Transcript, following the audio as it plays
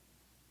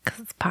Because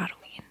it's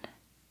Halloween.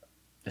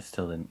 It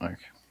still didn't work.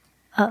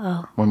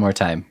 Uh-oh. One more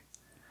time.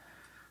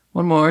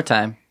 One more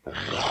time.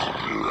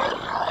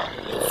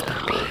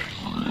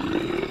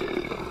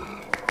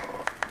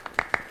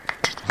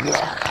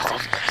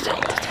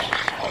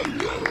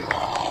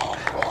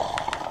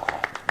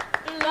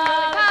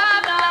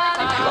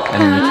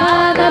 And then we can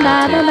talk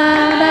about it,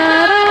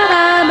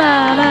 too.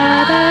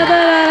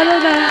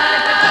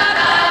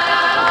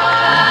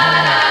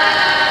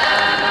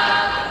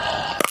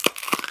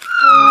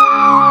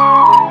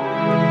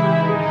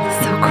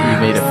 You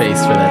made a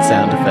face for that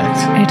sound effect.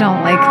 I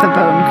don't like the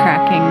bone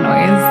cracking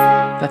noise.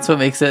 That's what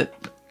makes it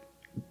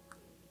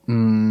a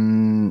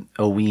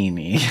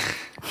weenie.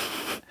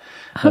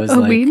 I was A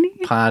like weenie?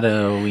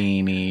 Pada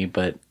weenie,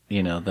 but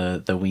you know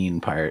the ween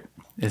part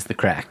is the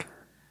crack.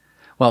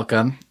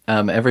 Welcome,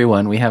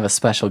 everyone. We have a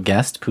special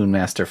guest,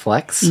 Poonmaster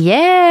Flex.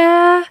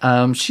 Yeah.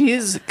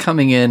 She's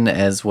coming in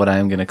as what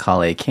I'm going to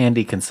call a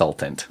candy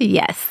consultant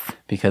Yes.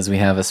 because we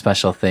have a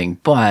special thing,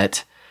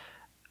 but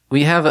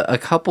we have a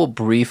couple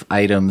brief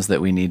items that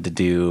we need to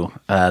do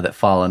that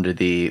fall under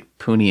the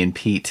Poonie and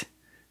Pete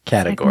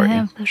category.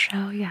 Segment of the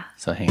show, yeah.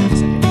 So hang on a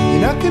second.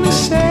 You're not gonna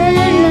say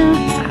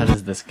it. How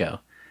does this go?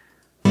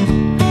 You're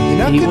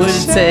not He gonna wouldn't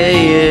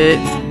say it.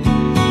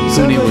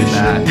 Poonie would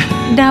not.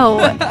 No.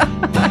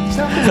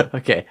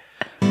 Okay.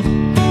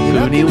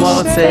 Poonie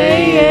won't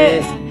say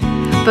it.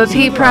 But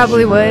Pete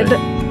probably would.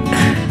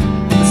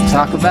 Let's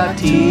talk about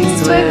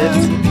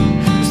T-Swift.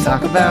 Let's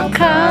talk about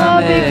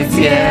comics,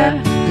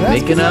 yeah.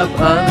 Making up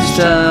other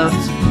stuff.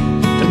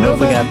 Don't know if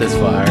we got this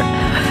far.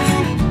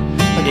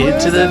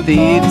 Into the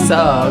theme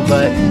song,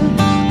 but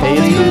hey,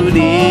 it's Poonie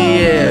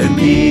and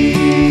Pete.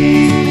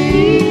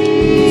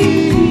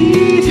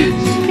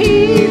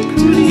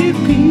 Poonie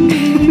and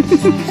Pete.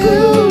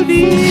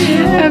 Poonie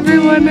and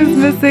Everyone is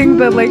missing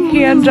the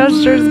hand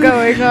gestures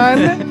going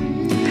on.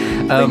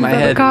 I At a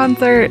had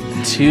concert.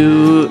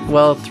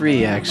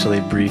 three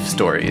actually brief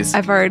stories.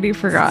 I've already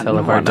forgotten. Tell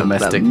of our one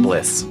domestic them.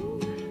 bliss.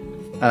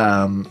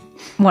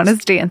 One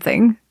is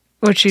dancing,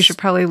 which you should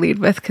probably lead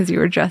with because you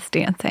were just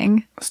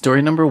dancing.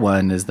 Story number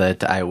one is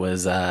that I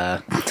was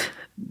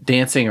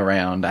dancing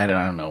around. I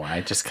don't know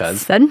why, just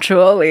cause.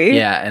 Sensually.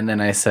 Yeah, and then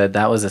I said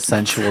that was a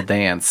sensual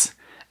dance.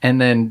 And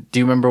then, do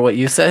you remember what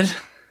you said?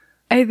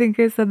 I think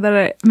I said that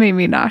it made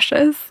me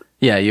nauseous.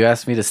 Yeah, you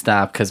asked me to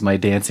stop because my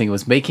dancing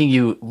was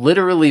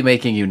literally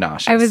making you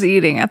nauseous. I was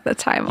eating at the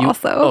time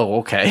also. Oh,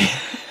 okay.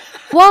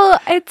 Well,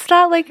 it's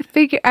not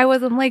I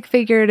wasn't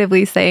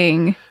figuratively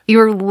saying you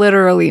were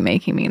literally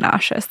making me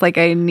nauseous. Like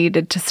I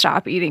needed to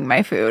stop eating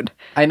my food.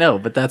 I know,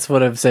 but that's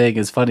what I'm saying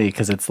is funny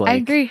because it's like. I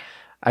agree.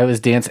 I was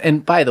dancing.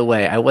 And by the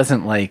way, I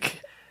wasn't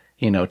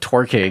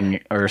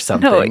twerking or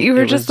something. No, you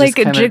were just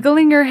kinda,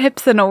 jiggling your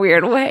hips in a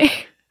weird way.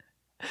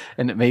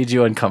 And it made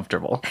you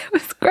uncomfortable. It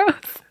was gross.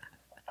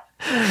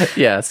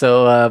 Yeah,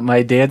 so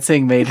my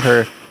dancing made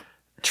her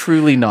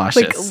truly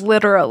nauseous.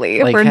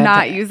 Literally. We're had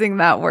not to- using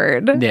that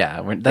word.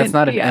 Yeah, that's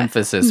not an Yeah.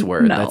 emphasis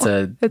word. No, That's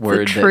a it's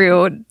word a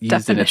true that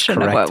used in its definition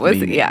of correct what was.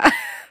 meaning. Yeah.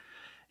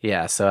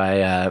 Yeah, so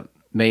I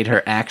made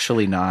her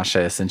actually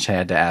nauseous, and she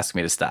had to ask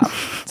me to stop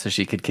so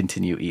she could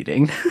continue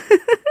eating.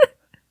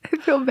 I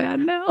feel bad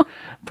now.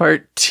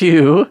 Part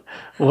two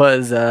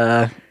was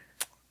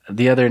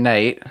the other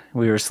night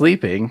we were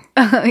sleeping,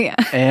 Yeah.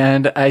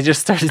 and I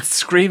just started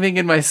screaming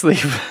in my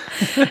sleep.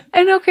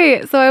 And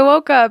okay, so I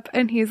woke up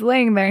and he's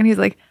laying there and he's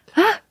like,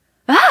 ah.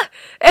 Yeah.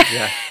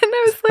 And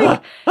I was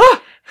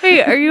like,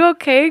 hey, are you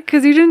okay?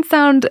 Because you didn't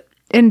sound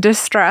in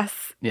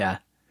distress, Yeah.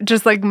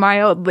 just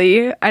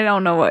mildly. I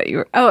don't know what you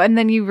were. Oh, and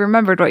then you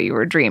remembered what you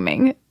were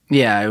dreaming.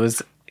 Yeah, it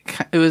was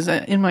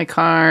in my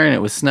car and it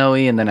was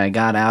snowy, and then I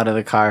got out of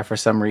the car for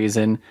some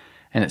reason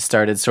and it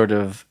started sort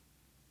of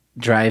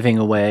driving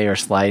away or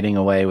sliding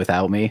away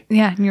without me,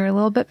 Yeah, and you were a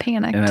little bit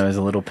panicked. and I was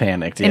a little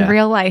panicked. In Yeah.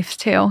 real life,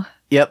 too.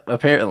 Yep,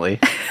 apparently.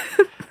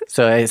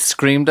 So I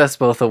screamed us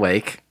both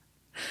awake.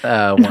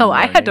 No,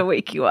 I had to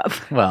wake you up.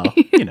 Well,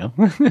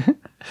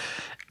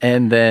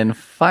 And then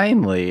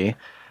finally,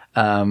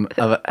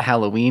 a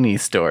Halloween-y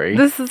story.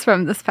 This is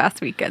from this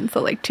past weekend,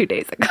 so 2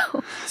 days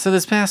ago. So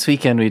this past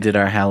weekend we did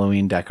our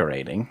Halloween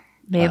decorating.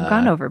 May have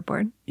gone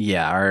overboard,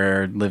 Yeah,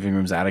 our living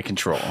room's out of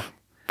control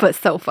but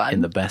so fun.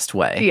 in the best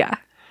way. Yeah.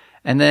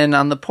 And then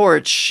on the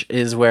porch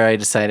is where I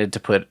decided to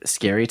put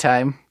Scary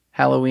Time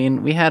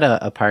Halloween. We had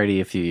a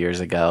party a few years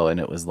ago, and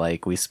it was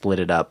we split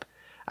it up.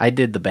 I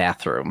did the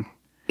bathroom.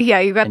 Yeah,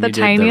 you got And the you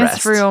did the tiniest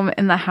rest. room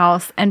in the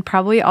house, and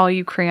probably all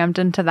you crammed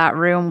into that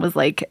room was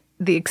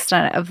the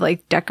extent of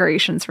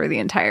decorations for the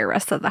entire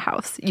rest of the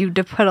house. You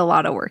did put a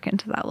lot of work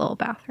into that little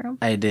bathroom.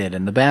 I did.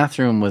 And the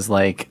bathroom was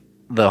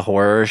the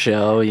horror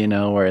show,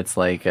 where it's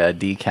a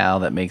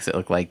decal that makes it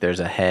look like there's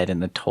a head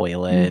in the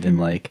toilet and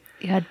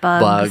You had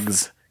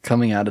bugs.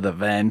 coming out of the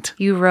vent.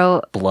 You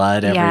wrote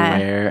Blood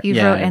everywhere. You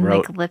Yeah, wrote I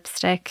in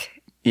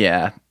lipstick,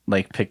 Yeah,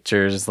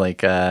 pictures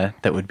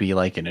that would be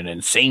in an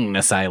insane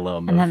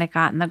asylum. and then it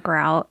got in the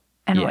grout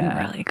and wouldn't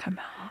Yeah. really come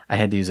out. I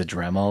had to use a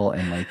Dremel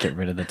and get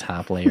rid of the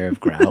top layer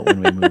of grout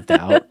when we moved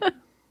out.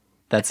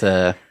 That's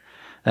a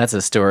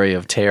story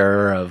of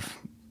terror of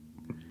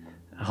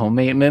home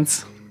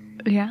maintenance,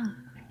 Yeah.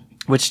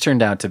 which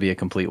turned out to be a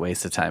complete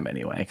waste of time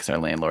anyway, because our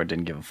landlord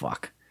didn't give a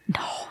fuck.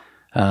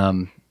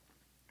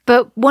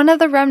 But one of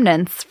the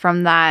remnants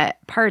from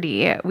that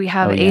party, we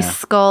have Oh, a yeah.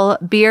 skull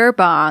beer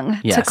bong,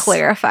 to Yes.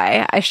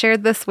 clarify. I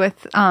shared this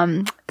with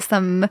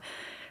some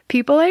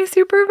people I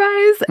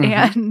supervise,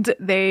 and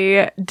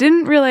they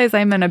didn't realize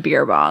I meant a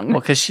beer bong. Well,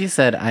 because she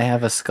said, I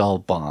have a skull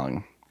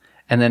bong.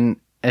 And then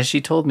as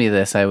she told me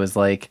this, I was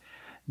like,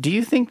 do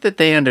you think that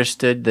they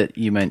understood that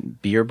you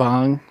meant beer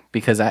bong?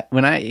 Because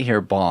when I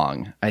hear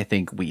bong, I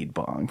think weed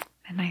bong.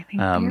 And I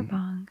think beer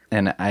bong.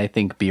 And I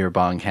think beer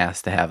bong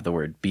has to have the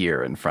word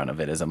beer in front of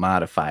it as a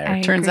modifier.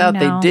 I Turns agree out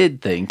now. they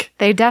did think.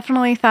 They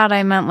definitely thought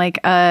I meant like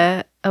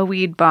a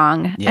weed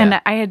bong. Yeah.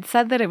 And I had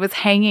said that it was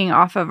hanging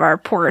off of our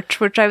porch,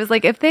 which I was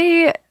like, if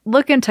they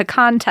look into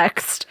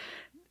context,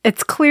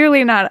 it's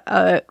clearly not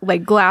a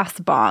like glass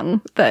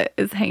bong that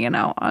is hanging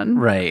out on.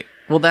 Right.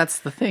 Well, that's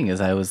the thing is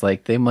I was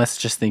like, they must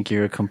just think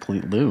you're a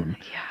complete loon.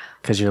 Yeah.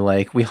 Because you're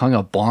like, we hung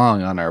a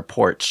bong on our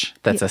porch.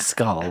 That's a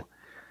skull.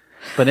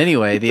 But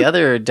anyway, the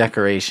other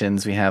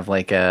decorations, we have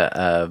like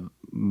a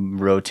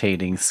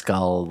rotating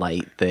skull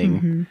light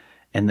thing.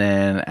 And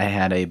then I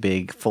had a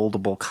big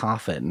foldable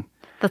coffin.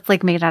 That's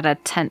like made out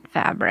of tent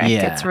fabric.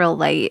 Yeah. It's real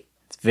light.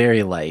 It's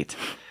very light,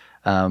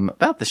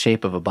 about the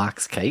shape of a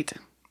box kite.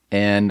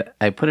 And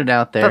I put it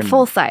out there. But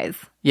full size.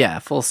 Yeah,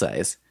 full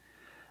size.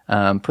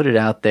 Put it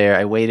out there.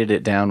 I weighted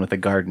it down with a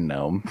garden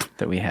gnome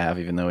that we have,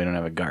 even though we don't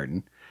have a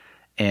garden.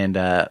 And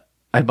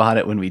I bought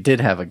it when we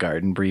did have a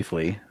garden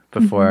briefly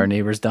before our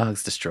neighbor's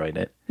dogs destroyed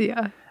it.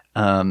 Yeah.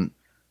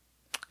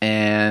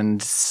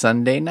 And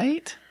Sunday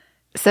night?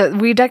 So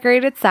we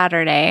decorated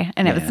Saturday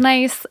and it Yeah. was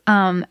nice.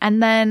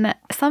 And then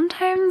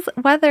sometimes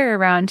weather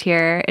around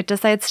here, it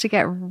decides to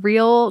get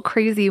real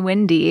crazy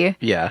windy.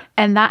 Yeah.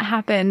 And that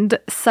happened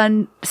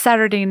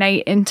Saturday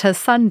night into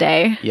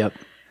Sunday. Yep.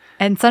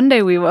 And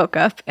Sunday we woke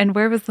up and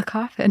where was the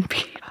coffin?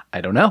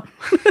 I don't know.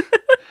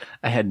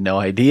 I had no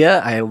idea.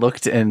 I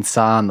looked and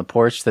saw on the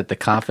porch that the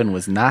coffin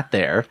was not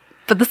there.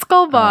 But the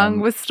skull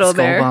bong was still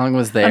there. Skull bong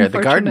was there.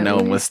 The garden gnome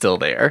unfortunately. was still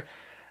there.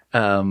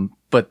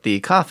 But the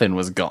coffin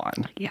was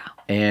gone. Yeah.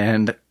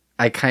 And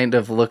I kind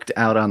of looked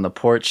out on the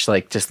porch,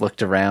 like just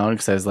looked around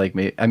because I was like,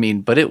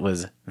 but it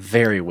was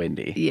very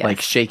windy, Yes. like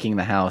shaking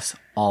the house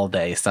all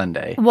day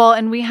Sunday. Well,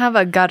 and we have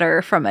a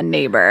gutter from a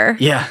neighbor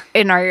Yeah.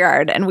 in our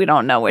yard and we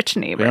don't know which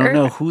neighbor. We don't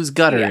know whose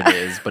gutter Yeah. it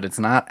is, but it's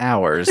not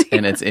ours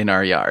and it's in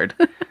our yard.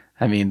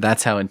 I mean,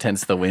 that's how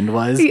intense the wind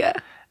was. Yeah.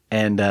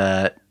 And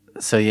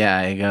so,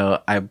 yeah,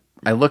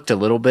 I looked a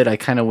little bit. I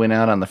kind of went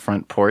out on the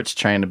front porch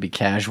trying to be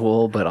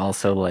casual, but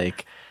also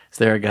like, is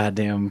there a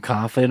goddamn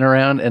coffin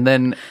around? And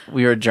then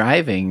we were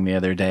driving the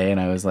other day and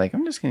I was like,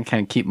 I'm just going to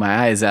kind of keep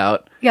my eyes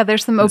out. Yeah,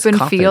 there's some This open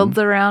coffin. fields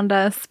around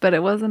us, but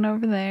it wasn't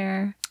over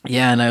there.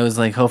 Yeah, and I was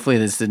like, hopefully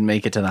this didn't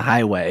make it to the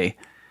highway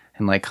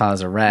and like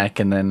cause a wreck.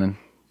 And then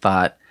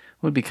thought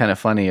it would be kind of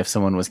funny if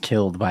someone was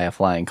killed by a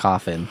flying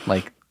coffin,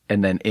 like,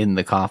 and then in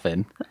the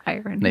coffin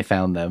Iron. and they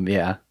found them.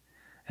 Yeah.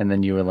 And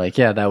then you were like,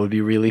 yeah, that would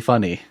be really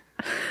funny.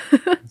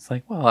 It's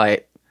like, well,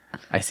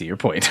 I see your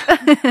point.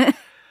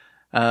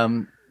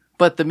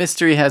 But the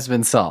mystery has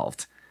been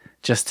solved.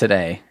 Just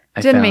today.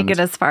 Didn't make it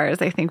as far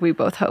as I think we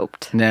both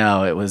hoped.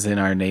 No, it was in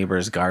our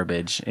neighbor's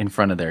garbage, in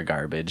front of their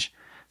garbage.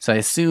 So I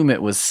assume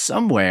it was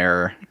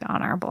somewhere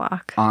On our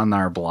block. on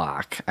our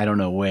block. I don't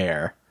know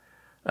where.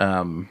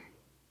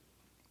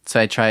 So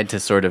I tried to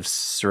sort of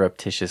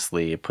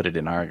surreptitiously put it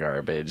in our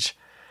garbage.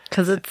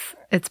 Because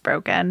it's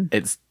broken.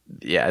 It's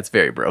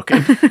very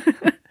broken.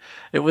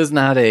 It was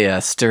not a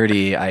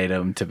sturdy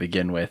item to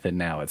begin with, and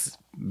now it's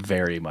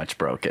very much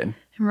broken.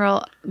 I'm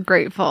real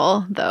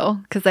grateful though,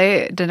 because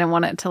I didn't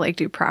want it to like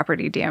do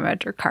property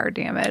damage or car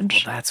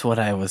damage. That's what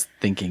I was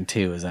thinking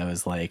too, is I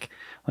was like,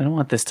 I don't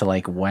want this to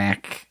like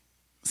whack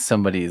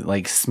somebody,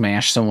 like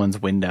smash someone's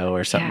window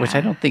or something, which I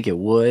Yeah. don't think it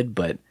would,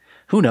 but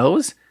who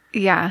knows?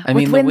 Yeah. I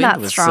with mean, the wind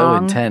that was strong,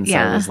 so intense.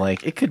 Yeah. I was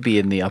like, it could be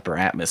in the upper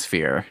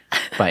atmosphere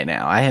by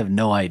now. I have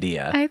no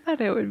idea. I thought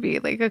it would be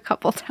like a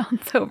couple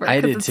towns over.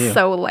 I 'cause did it's too.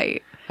 so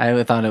light.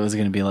 I thought it was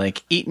going to be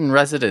like Eaton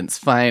residents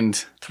find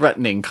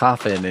threatening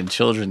coffin in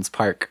children's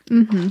park.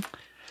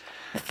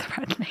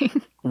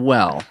 Threatening.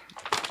 Well,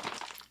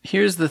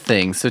 here's the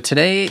thing. So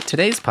today's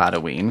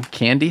Potaween,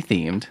 candy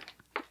themed,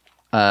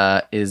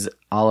 is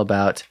all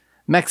about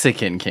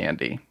Mexican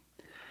candy.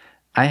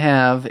 I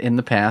have in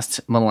the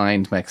past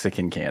maligned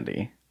Mexican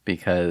candy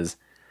because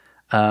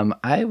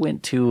I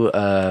went to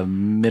a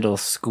middle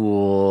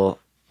school,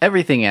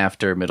 everything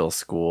after middle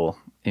school,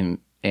 and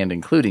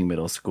including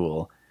middle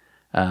school,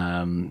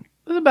 was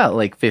about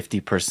like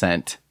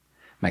 50%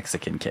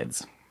 Mexican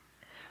kids.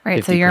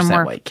 Right. So you're 50%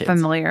 more white kids.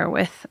 familiar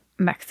with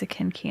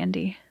Mexican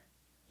candy.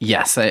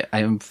 Yes,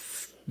 I'm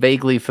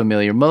vaguely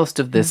familiar. Most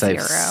of this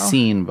I've Zero.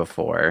 seen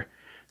before.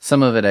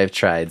 Some of it I've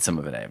tried, some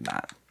of it I have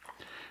not.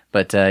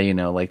 But,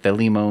 like the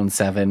Limon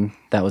 7,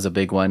 that was a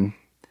big one.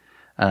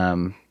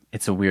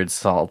 It's a weird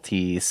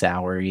salty,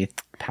 soury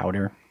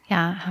powder.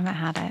 Yeah, I haven't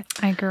had it.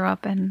 I grew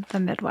up in the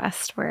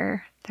Midwest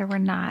where there were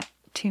not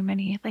too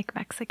many like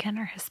Mexican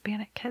or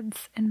Hispanic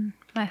kids in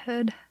my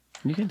hood.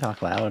 You can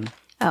talk loud.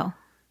 Oh.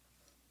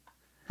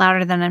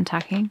 Louder than I'm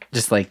talking?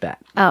 Just like that.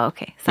 Oh,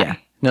 okay. Sorry. Yeah.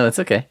 No, it's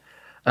okay.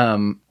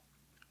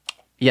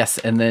 Yes,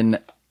 and then,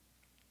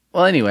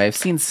 well, anyway, I've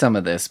seen some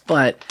of this,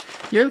 but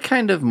you're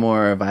kind of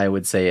more of, I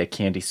would say, a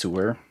candy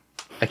sewer.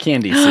 A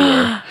candy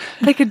sewer.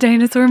 Like a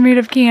dinosaur made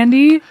of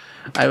candy?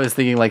 I was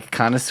thinking like a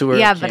connoisseur.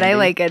 Yeah, of but I candy.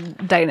 like a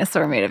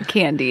dinosaur made of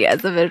candy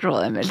as a visual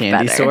image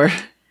Candy better. sewer.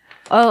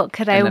 Oh,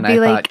 could I And then be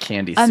I thought like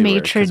candy a sewer,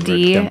 maitre 'cause we're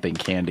d' dumping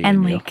candy and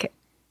in you. like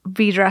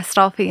be dressed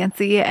all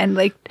fancy and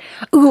like,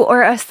 ooh,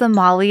 or a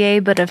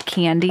sommelier but of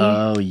candy?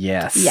 Oh,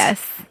 yes.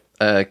 Yes.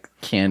 A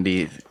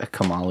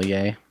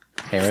sommelier.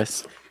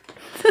 Harris.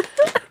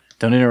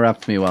 Don't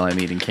interrupt me while I'm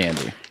eating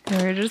candy. We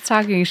were just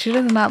talking. She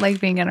does not like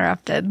being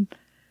interrupted.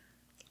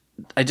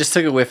 I just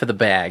took a whiff of the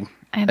bag.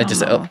 I don't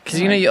know. Because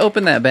you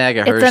open that bag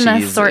of It's an Hershey's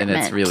and assortment.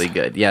 it's really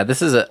good. Yeah,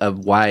 this is a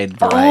wide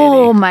variety.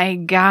 Oh my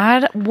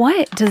god.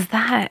 What does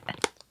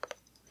that?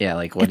 Yeah,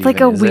 like what It's like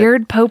even a is it?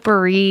 weird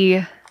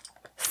potpourri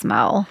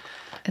smell.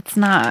 It's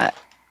not.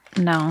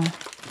 No.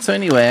 So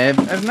anyway,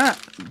 I've not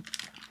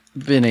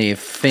been a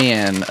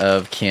fan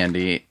of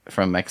candy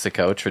from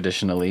Mexico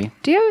traditionally.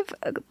 Do you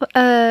have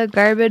a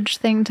garbage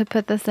thing to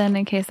put this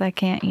in case I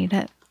can't eat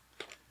it?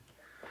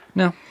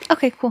 No.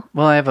 Okay, cool.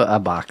 Well, I have a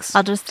box.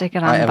 I'll just stick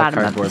it I on the have a bottom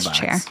of cardboard this box.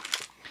 chair.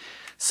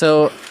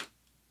 So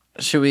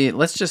should we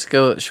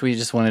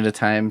just one at a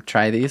time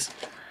try these?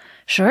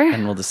 Sure.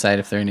 And we'll decide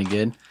if they're any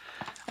good.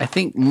 I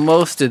think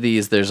most of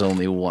these there's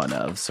only one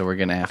of, so we're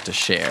going to have to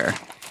share.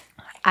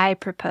 I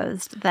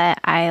proposed that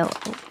I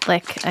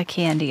lick a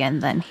candy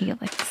and then he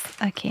licks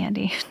a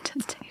candy to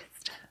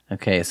taste.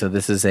 Okay, so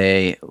this is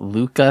a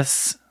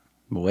Lucas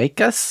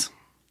Muecas.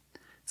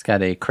 It's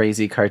got a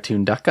crazy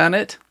cartoon duck on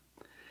it.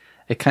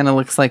 It kind of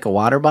looks like a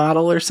water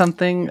bottle or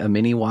something, a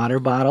mini water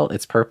bottle.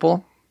 It's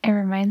purple. It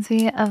reminds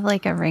me of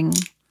like a ring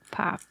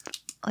pop.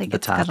 Like The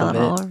it's got top a of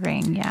little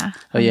ring, yeah.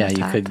 Oh on yeah, the you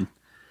top. could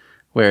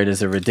wear it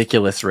as a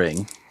ridiculous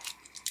ring.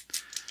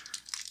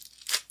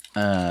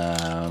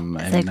 I'm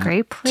Is it not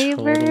grape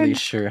flavored? totally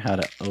sure how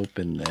to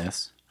open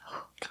this.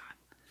 Oh god.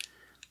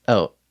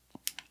 Oh,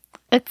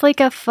 It's like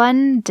a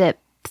fun dip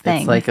thing.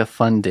 it's like a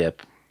fun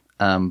dip.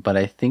 But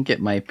I think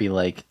it might be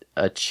like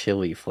a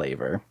chili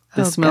flavor.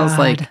 This Oh, smells God.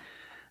 like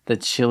the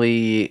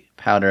chili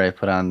powder I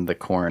put on the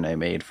corn I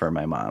made for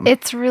my mom.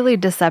 It's really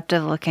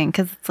deceptive looking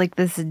because it's like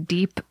this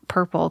deep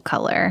purple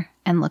color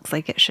and looks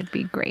like it should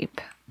be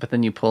grape. But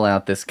then you pull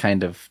out this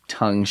kind of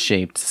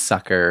tongue-shaped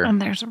sucker.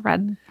 And there's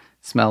red.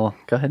 Smell.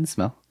 Go ahead and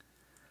smell.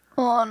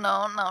 Oh, no.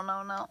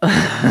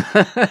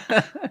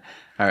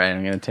 All right,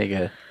 I'm going to take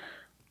a...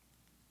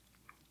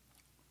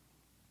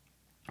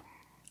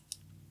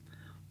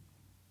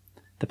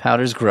 The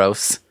powder's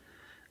gross.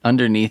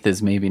 Underneath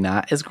is maybe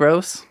not as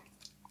gross.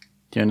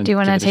 Do you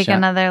want to to take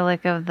another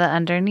lick of the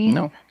underneath?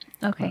 No,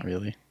 Okay. not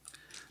really.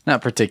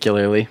 Not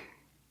particularly.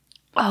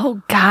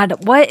 Oh,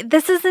 God. What?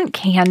 This isn't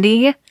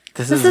candy.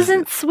 This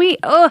isn't sweet.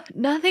 Oh,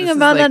 nothing This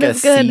about is like that a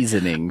is good.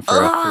 seasoning for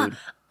a food.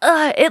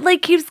 It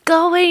like keeps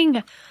going.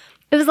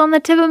 It was on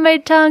the tip of my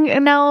tongue,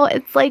 and now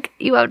it's like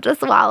you have to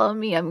swallow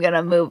me. I'm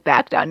gonna move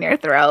back down your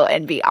throat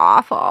and be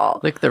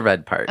awful. Lick the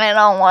red part. I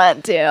don't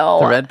want to.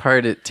 The red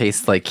part, it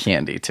tastes like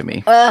candy to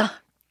me.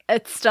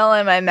 It's still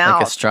in my mouth.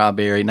 Like a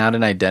strawberry, not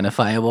an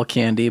identifiable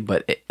candy,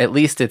 but at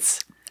least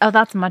it's Oh,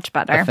 that's much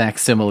better. a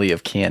facsimile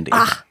of candy.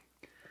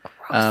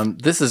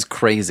 This is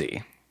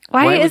crazy.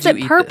 Why would is you it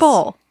eat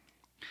purple?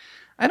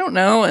 I don't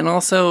know. And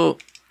also,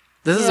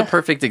 this is a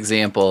perfect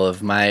example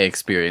of my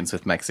experience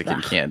with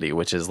Mexican candy,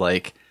 which is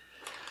like,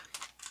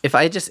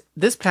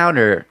 this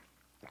powder,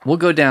 we'll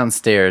go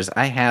downstairs.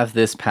 I have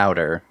this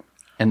powder,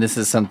 and this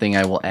is something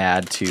I will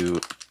add to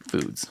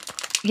foods.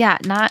 Yeah,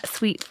 not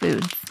sweet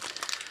foods.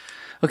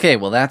 Okay,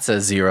 well, that's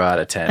a 0 out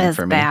of 10 That's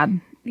for me.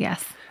 bad.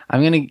 Yes. I'm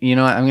going to,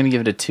 I'm going to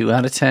give it a 2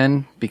 out of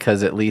 10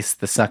 because at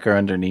least the sucker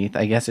underneath,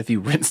 I guess if you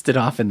rinsed it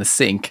off in the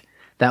sink,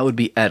 that would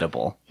be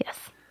edible. Yes.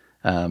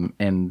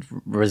 And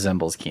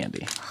resembles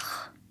candy.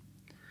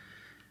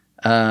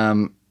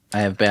 I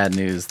have bad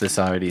news. This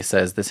already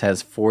says this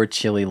has 4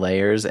 chili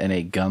layers and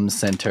a gum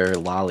center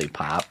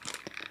lollipop.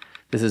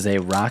 This is a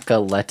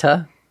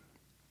Rockaletta.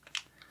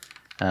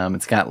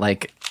 It's got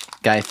like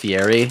Guy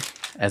Fieri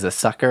as a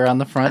sucker on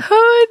the front.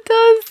 Oh, it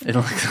does. It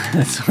looks,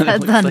 that's what it That's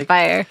looks on like.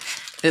 fire.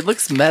 It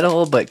looks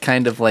metal, but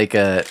kind of like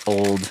a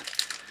old.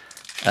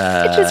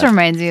 It just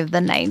reminds me of the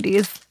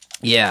 90s.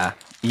 Yeah,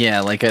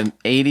 like an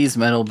 80s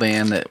metal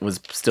band that was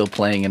still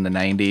playing in the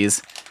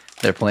 90s.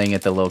 They're playing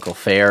at the local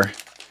fair.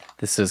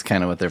 This is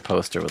kind of what their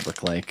poster would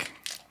look like.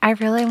 I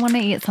really want to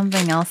eat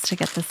something else to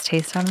get this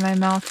taste out of my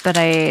mouth, but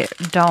I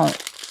don't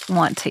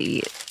want to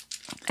eat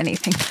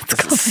anything that's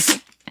This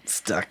going. is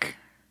stuck.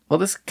 Well,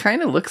 this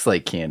kind of looks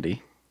like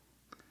candy.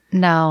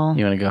 No.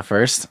 You want to go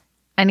first?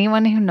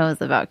 Anyone who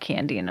knows about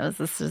candy knows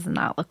this does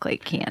not look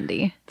like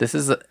candy.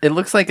 It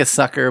looks like a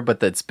sucker, but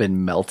that's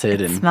been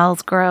melted It and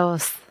smells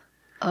gross.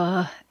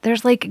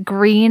 There's like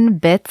green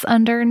bits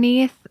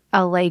underneath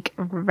a like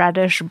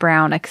reddish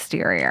brown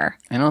exterior.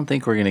 I don't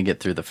think we're going to get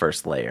through the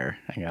first layer.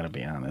 I got to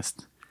be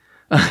honest.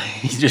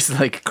 He just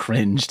like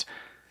cringed.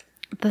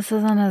 This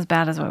isn't as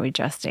bad as what we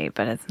just ate,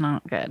 but it's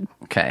not good.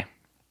 Okay.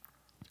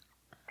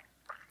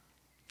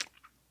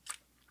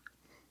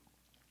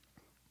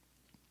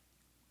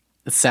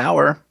 It's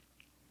sour.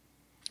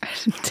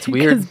 It's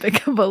weird. As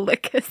big of a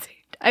lick as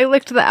I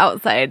licked the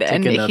outside,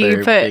 and Take he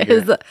another put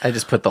bigger- his. I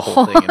just put the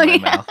whole thing in my yeah.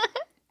 mouth.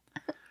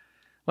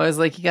 Well, I was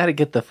like, you got to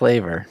get the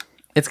flavor.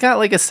 It's got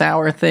like a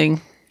sour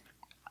thing.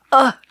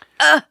 I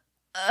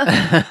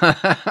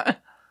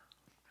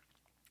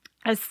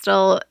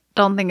still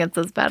don't think it's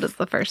as bad as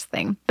the first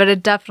thing, but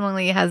it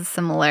definitely has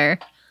similar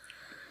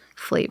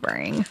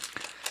flavoring.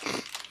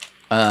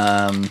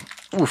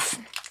 Oof.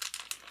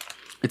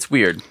 It's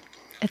weird.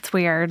 It's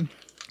weird.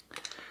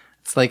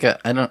 It's like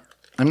I'm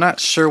not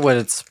sure what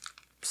it's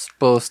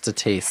supposed to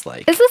taste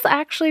like. Is this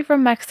actually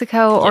from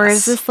Mexico, or Yes.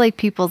 is this like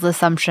people's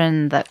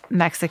assumption that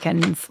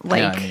Mexicans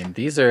like? Yeah, I mean,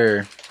 these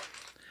are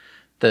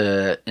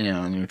the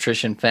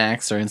nutrition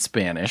facts are in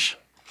Spanish.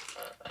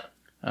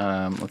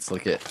 Let's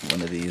look at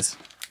one of these.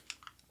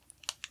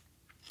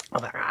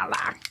 I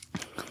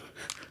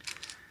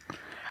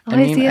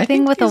see a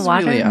thing with a these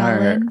really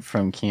watermelon. are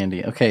from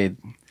candy. Okay,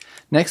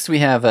 next we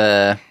have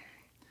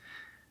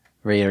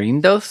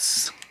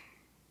Reirindos.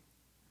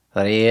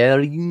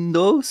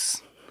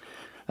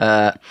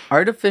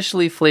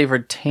 Artificially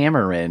flavored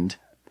tamarind,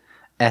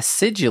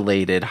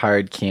 acidulated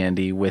hard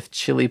candy with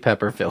chili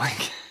pepper filling.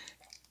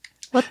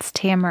 What's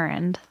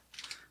tamarind?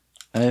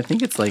 I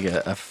think it's like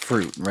a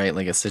fruit, right?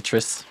 Like a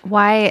citrus.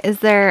 Why is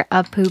there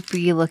a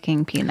poopy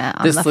looking peanut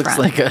on This the looks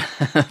front? like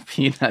a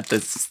peanut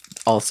that's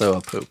also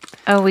a poop.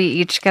 Oh, we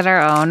each get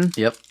our own.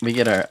 Yep, we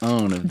get our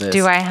own of this.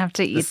 Do I have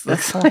to eat This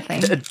looks this whole like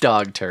thing? a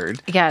dog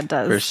turd, Yeah, it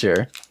does. for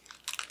sure.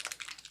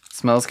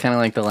 Smells kind of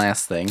like the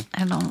last thing.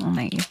 I don't want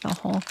to eat the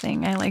whole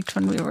thing. I liked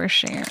when we were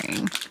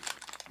sharing.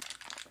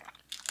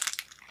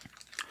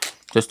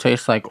 Just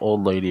tastes like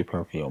old lady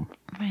perfume.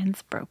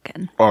 Mine's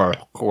broken. Oh,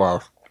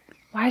 gross.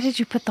 Why did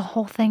you put the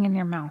whole thing in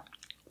your mouth?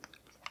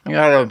 I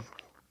gotta.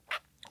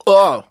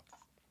 Oh!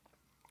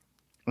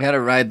 I gotta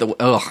ride the.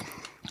 Ugh.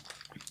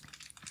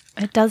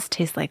 It does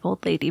taste like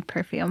old lady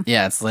perfume.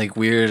 Yeah, it's like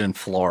weird and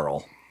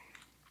floral.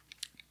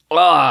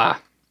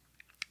 Ah!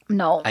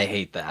 No. I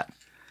hate that.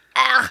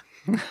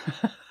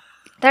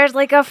 There's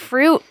like a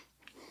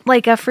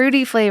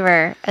fruity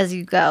flavor as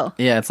you go.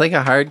 Yeah, it's like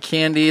a hard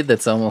candy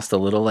that's almost a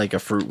little like a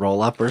fruit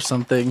roll up or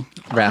something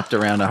wrapped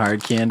around a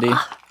hard candy.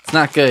 It's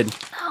not good.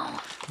 No.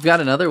 We've got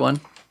another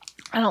one.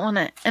 I don't want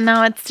it. And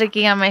now it's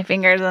sticky on my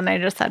fingers and I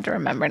just had to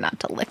remember not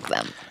to lick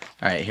them.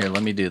 All right, here,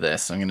 let me do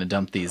this. I'm going to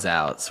dump these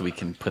out so we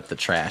can put the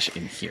trash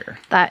in here.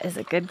 That is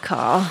a good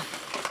call.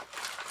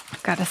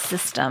 I've got a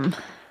system.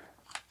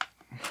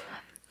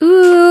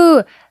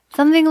 Ooh,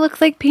 something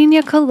looks like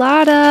pina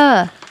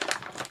colada.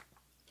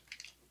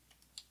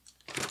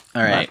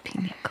 All right. Love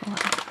pina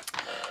colada.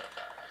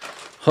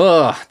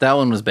 Oh, that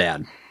one was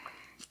bad.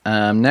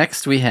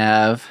 Next, we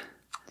have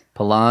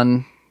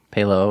Pelon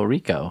Pelo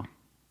Rico.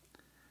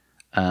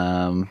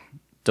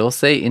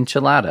 Dulce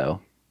Enchilado.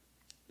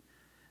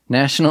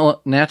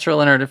 Natural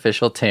and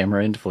artificial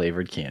tamarind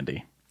flavored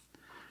candy.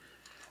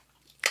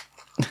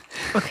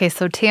 Okay,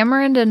 so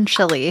tamarind and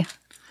chili.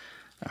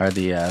 Are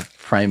the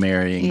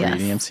primary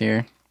ingredients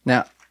here.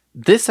 Now,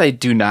 this I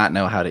do not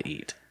know how to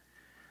eat.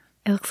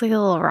 It looks like a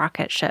little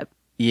rocket ship.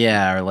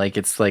 Yeah, or like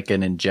it's like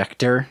an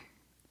injector.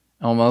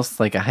 Almost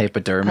like a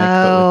hypodermic,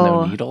 but with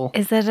no needle.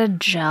 Is it a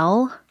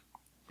gel?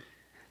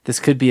 This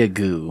could be a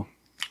goo.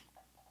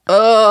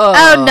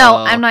 Oh, no,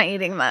 I'm not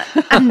eating that.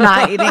 I'm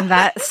not eating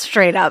that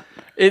straight up.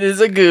 It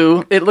is a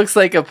goo. It looks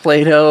like a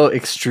Play-Doh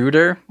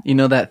extruder. You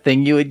know that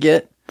thing you would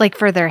get? Like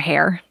for their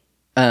hair.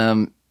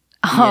 Yeah,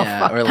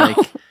 fuck or no. like,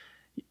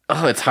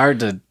 it's hard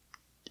to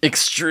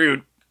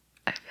extrude.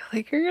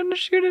 Like you're going to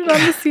shoot it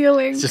on the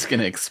ceiling. It's just going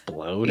to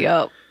explode.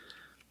 Yup.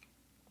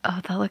 Oh,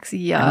 that looks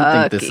yucky. I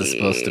don't think this is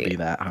supposed to be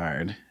that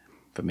hard,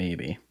 but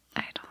maybe.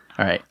 I don't know.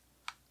 All right.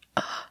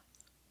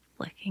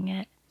 Licking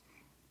it.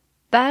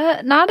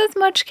 That, not as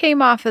much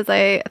came off as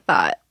I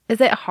thought. Is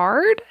it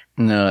hard?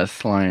 No, it's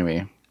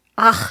slimy.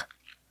 Ugh.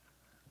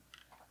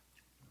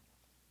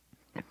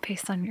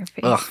 Paste on your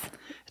face. Ugh.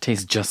 It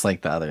tastes just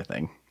like the other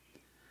thing.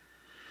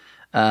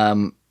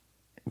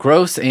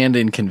 Gross and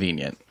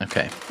inconvenient.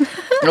 Okay.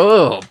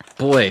 Oh,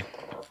 boy.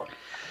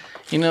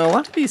 You know, a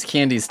lot of these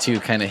candies, too,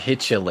 kind of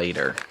hit you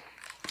later.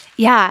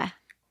 Yeah.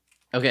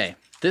 Okay,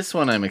 this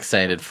one I'm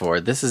excited for.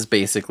 This is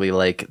basically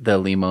like the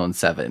Limon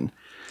 7.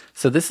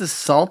 So this is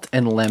salt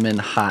and lemon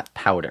hot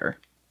powder.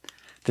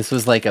 This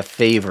was like a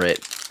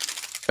favorite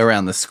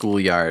around the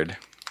schoolyard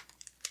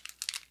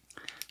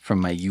from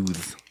my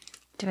youth.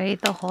 Do I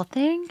eat the whole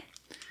thing?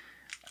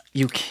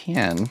 You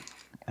can.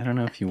 I don't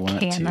know if you want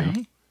Can to.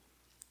 I?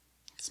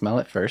 Smell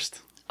it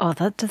first. Oh,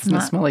 that does Doesn't it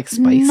not smell like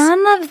spice?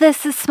 None of this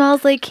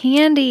smells like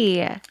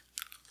candy.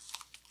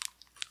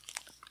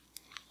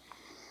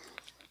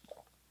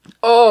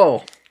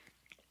 Oh!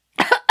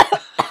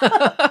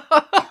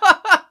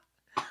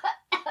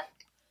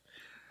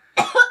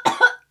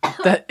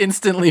 That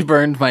instantly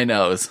burned my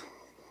nose.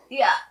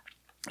 Yeah.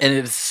 And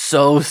it's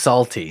so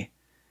salty.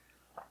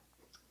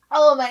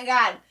 Oh my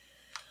god.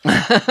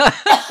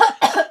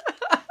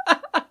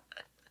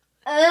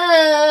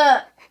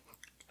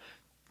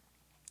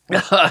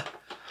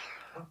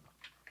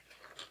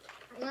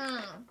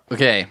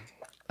 Okay.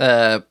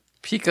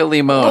 Pica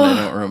Limon,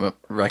 I don't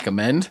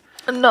recommend.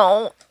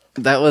 No.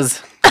 That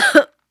was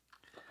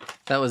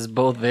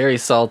both very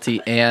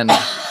salty and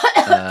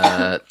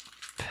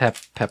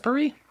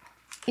peppery.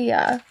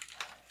 Yeah.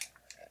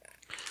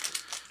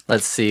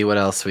 Let's see what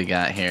else we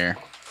got here.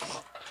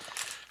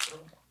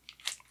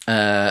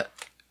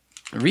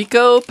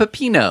 Rico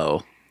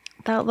Pepino.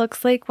 That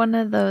looks like one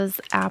of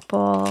those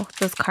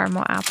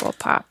caramel apple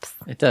pops.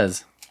 It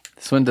does.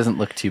 This one doesn't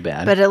look too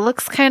bad. But it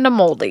looks kind of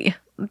moldy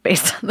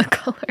based on the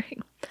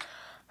coloring.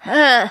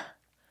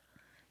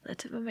 The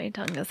tip of my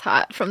tongue is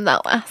hot from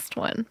that last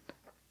one.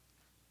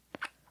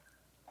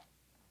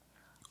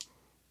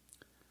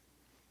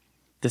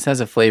 This has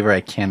a flavor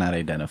I cannot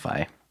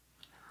identify.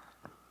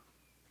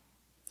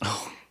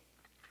 Oh.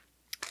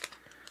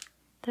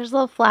 There's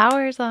little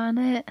flowers on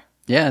it.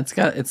 Yeah,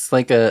 it's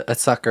like a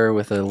sucker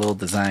with a little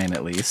design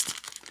at least.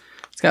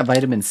 It's got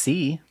vitamin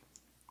C.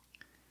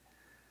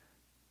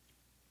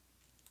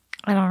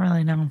 I don't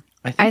really know.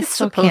 I think it's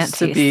supposed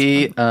to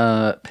be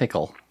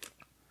pickle.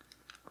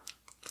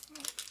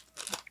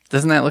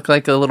 Doesn't that look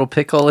like a little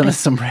pickle in a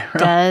sombrero? It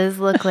does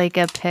look like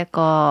a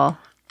pickle.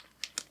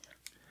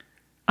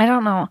 I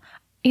don't know.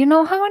 You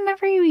know how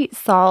whenever you eat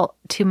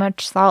too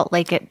much salt,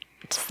 like it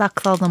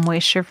sucks all the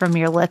moisture from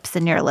your lips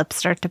and your lips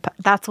start to...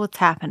 That's what's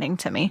happening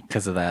to me.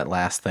 Because of that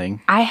last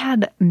thing. I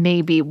had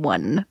maybe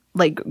one,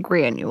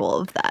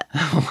 granule of that.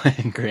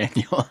 One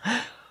granule.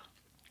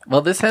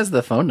 Well, this has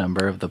the phone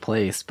number of the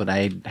place, but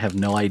I have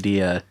no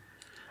idea.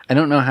 I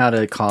don't know how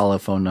to call a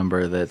phone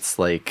number that's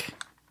out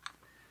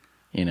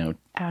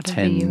of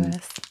 10, the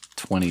US.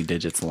 20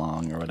 digits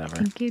long or whatever. I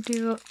think you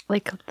do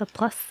the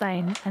plus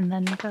sign and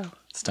then go.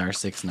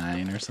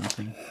 *69 or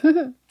something.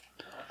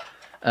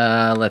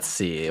 Let's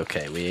see.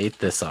 Okay, we ate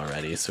this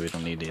already, so we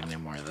don't need to eat any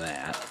more of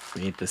that.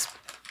 We ate this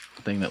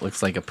thing that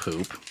looks like a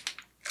poop.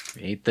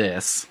 We ate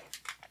this.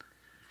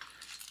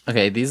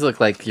 Okay, these look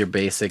like your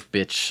basic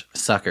bitch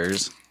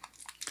suckers.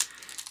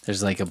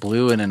 There's a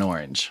blue and an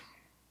orange.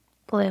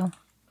 Blue.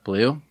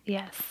 Blue?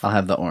 Yes. I'll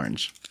have the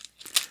orange.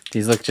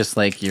 These look just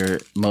like your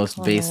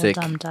most basic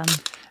dum-dum.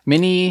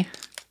 mini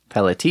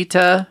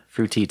Pelletita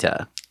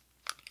Frutita.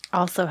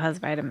 Also has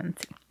vitamin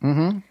C.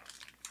 Mm-hmm.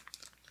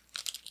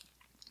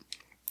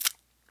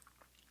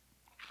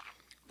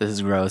 This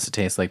is gross. It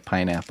tastes like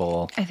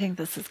pineapple. I think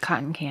this is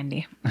cotton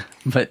candy.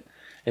 But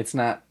it's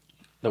not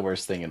the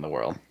worst thing in the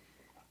world.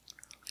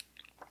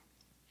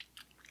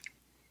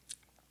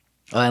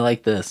 Oh, I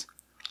like this.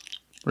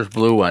 This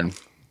blue one.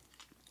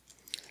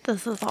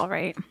 This is all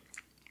right.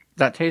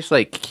 That tastes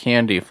like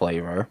candy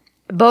flavor.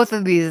 Both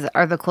of these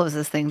are the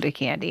closest thing to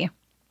candy.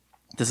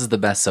 This is the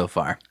best so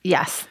far.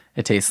 Yes.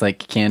 It tastes like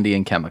candy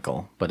and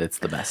chemical, but it's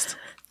the best.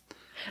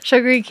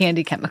 Sugary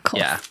candy chemicals.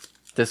 Yeah.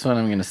 This one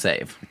I'm going to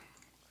save.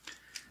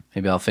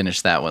 Maybe I'll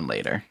finish that one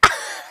later.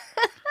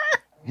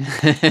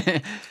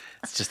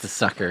 It's just a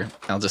sucker.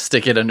 I'll just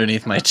stick it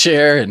underneath my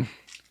chair and...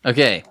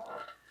 Okay.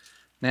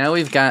 Now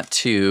we've got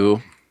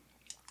to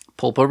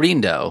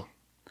Pulparindo.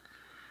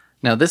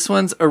 Now this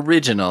one's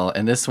original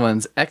and this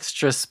one's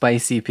extra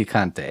spicy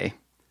picante.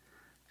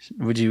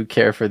 Would you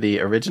care for the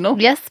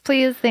original? Yes,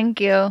 please.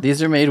 Thank you.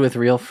 These are made with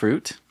real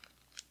fruit.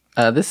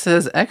 This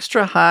says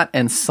extra hot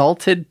and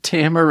salted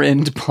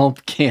tamarind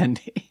pulp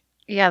candy.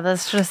 Yeah,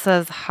 this just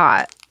says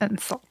hot and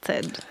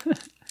salted.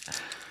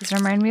 These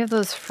remind me of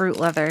those fruit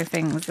leather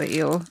things that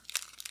you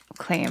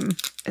claim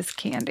is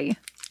candy.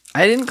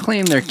 I didn't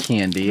claim they're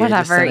candy.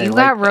 Whatever. You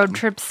got road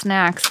trip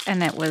snacks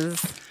and it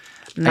was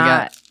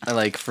not... I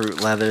like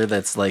fruit leather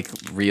that's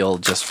real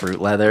just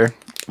fruit leather.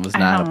 It was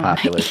not a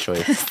popular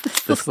choice.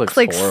 This looks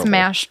like horrible.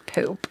 smashed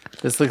poop.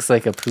 This looks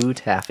like a poo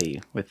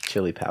taffy with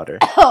chili powder.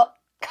 Oh,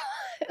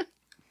 God.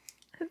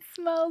 It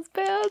smells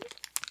bad.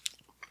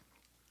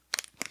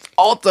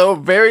 Also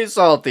very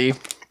salty.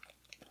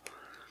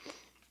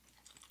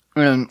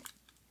 And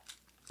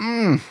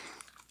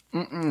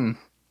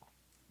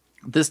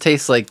this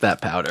tastes like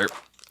that powder.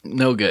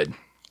 No good.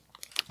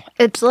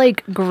 It's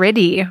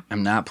gritty.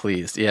 I'm not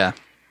pleased. Yeah.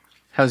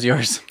 How's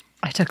yours?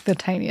 I took the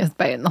tiniest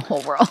bite in the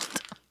whole world.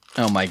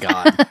 Oh my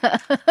God.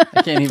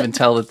 I can't even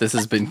tell that this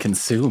has been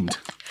consumed.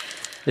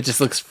 It just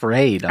looks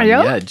frayed on the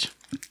edge.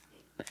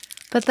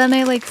 But then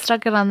I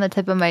stuck it on the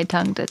tip of my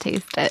tongue to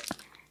taste it.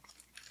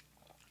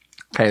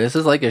 Okay, this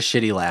is like a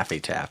shitty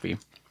Laffy Taffy.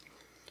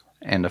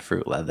 And a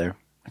fruit leather.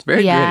 It's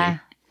very gritty.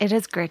 It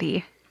is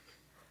gritty.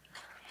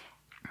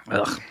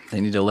 Ugh, they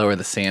need to lower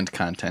the sand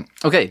content.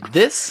 Okay,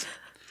 this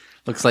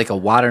looks like a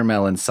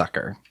watermelon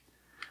sucker.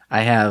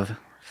 I have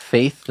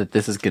faith that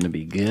this is going to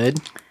be good.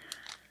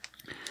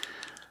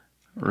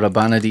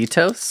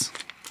 Rabanaditos.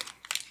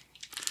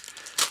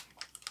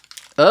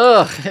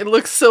 Ugh, it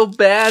looks so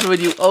bad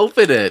when you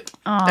open it.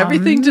 Aw,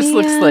 Everything just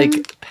looks man.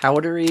 like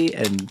powdery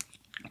and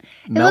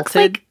It looks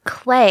like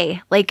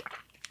clay. Like,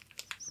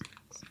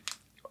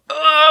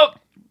 Oh!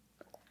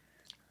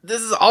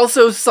 This is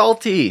also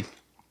salty.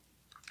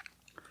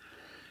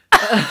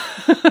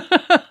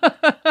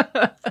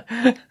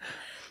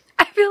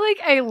 I feel like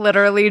I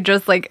literally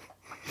just like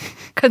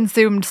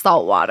consumed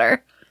salt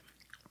water.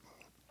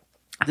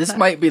 This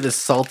might be the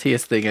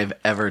saltiest thing I've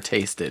ever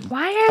tasted.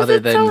 Why is other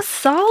it than so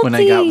salty? when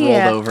I got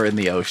rolled over in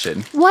the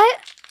ocean. What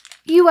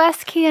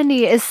U.S.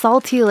 candy is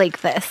salty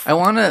like this? I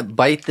want to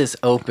bite this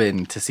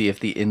open to see if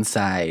the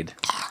inside,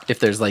 if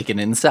there's like an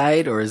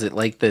inside, or is it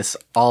like this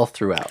all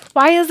throughout?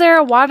 Why is there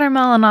a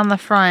watermelon on the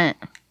front?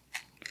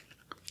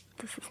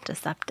 This is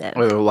deceptive.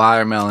 With a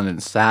watermelon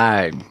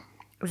inside.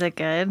 Is it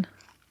good?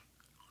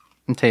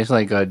 It tastes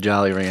like a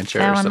Jolly Rancher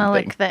I or want to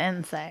something. lick the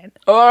inside.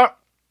 Oh!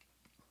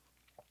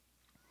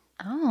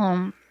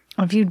 Oh,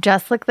 if you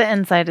just lick the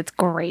inside, it's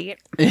great.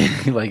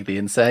 You like the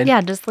inside? Yeah,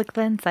 just lick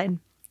the inside.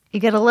 You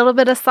get a little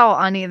bit of salt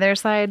on either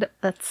side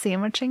that's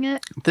sandwiching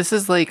it. This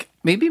is like,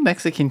 maybe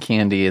Mexican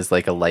candy is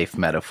like a life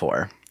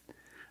metaphor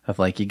of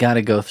like, you got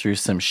to go through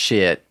some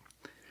shit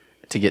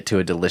to get to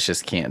a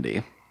delicious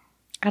candy.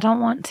 I don't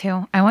want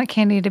to. I want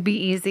candy to be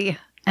easy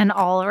and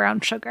all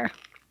around sugar.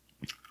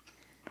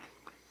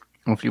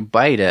 If you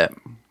bite it,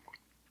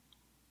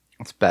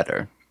 it's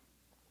better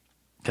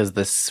because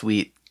the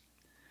sweet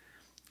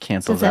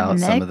cancels Does it out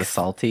some of the mix?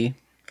 salty,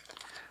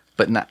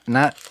 but not.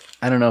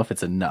 I don't know if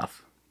it's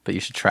enough, but you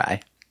should try.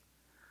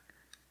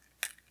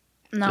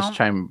 No, Just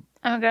try and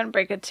I'm going to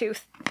break a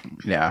tooth.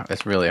 yeah,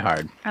 it's really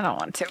hard. I don't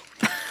want to.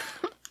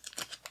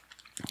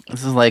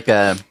 This is like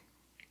a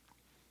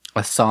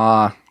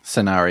saw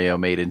scenario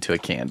made into a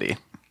candy.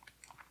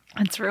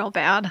 It's real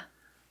bad.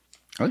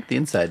 I like the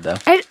inside though.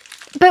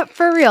 But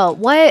for real,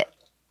 what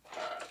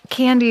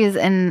candies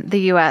in the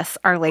U.S.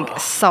 are like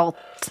salt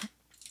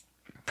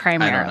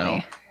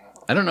primarily?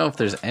 I don't know if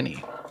there's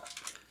any.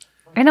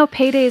 I know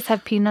paydays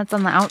have peanuts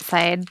on the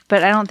outside,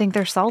 but I don't think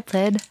they're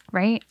salted,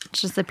 right?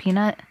 It's just a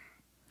peanut.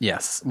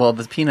 Yes. Well,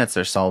 the peanuts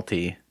are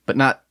salty, but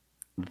not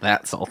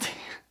that salty.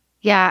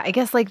 Yeah, I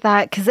guess like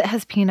that because it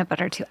has peanut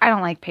butter too. I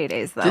don't like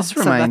paydays though. This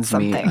so reminds that's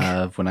me something.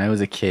 of when I was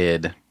a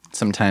kid.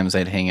 Sometimes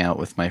I'd hang out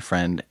with my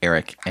friend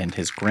Eric, and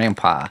his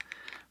grandpa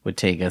would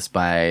take us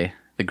by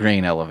the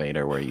grain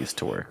elevator where he used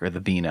to work, or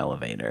the bean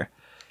elevator.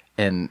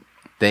 And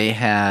they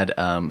had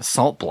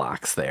salt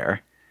blocks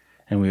there,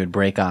 and we would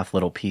break off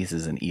little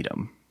pieces and eat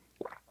them.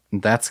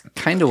 That's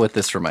kind of what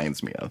this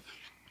reminds me of.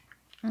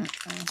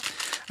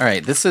 All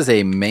right, this is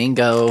a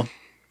mango,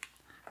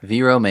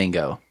 Vero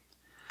mango.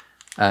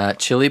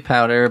 Chili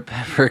pepper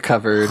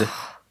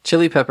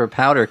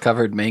powder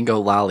covered mango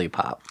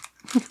lollipop.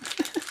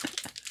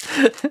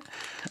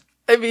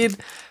 I mean,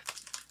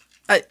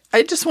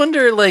 I just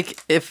wonder, like,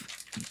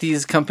 if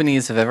these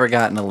companies have ever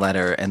gotten a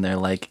letter and they're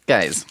like,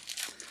 guys,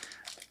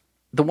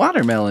 the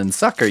watermelon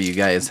sucker you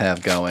guys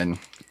have going,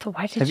 So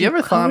why did have you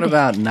ever thought coat it?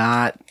 about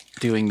not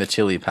doing the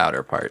chili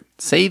powder part?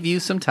 Save you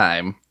some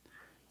time,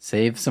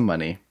 save some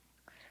money.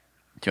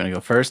 Do you want to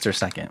go first or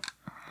second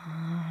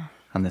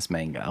on this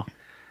mango?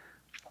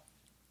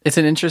 It's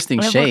an interesting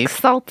It shape. looks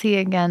salty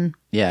again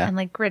Yeah. and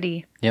like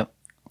gritty. Yep.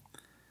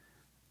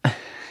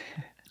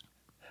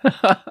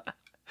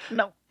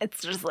 No,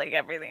 it's just like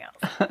everything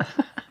else.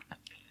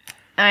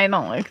 I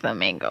don't like the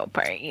mango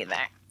part either.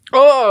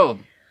 Oh,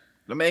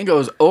 the mango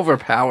is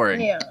overpowering.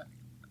 Yeah.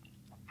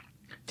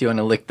 Do you want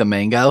to lick the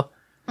mango?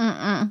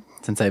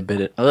 Since I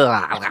bit it.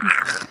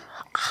 Ugh.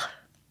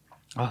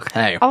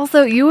 Okay.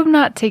 Also, you have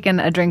not taken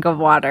a drink of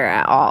water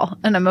at all,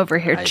 and I'm over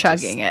here I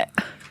chugging it.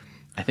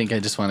 I think I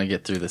just want to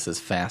get through this as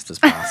fast as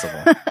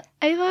possible.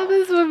 I thought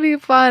this would be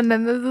fun,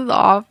 and this is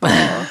awful.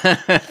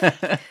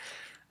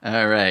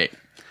 All right.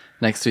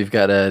 Next, we've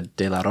got a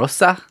De La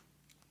Rosa.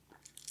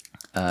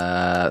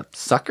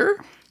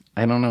 Sucker?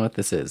 I don't know what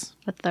this is.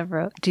 But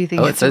do you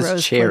think Oh, it's it a says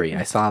rose cherry.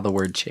 flavor? I saw the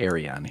word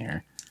cherry on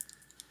here.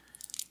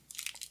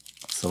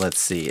 So let's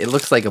see. It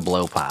looks like a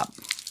blow pop.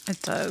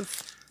 It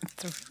does.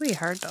 It's really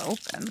hard to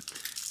open.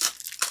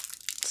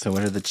 So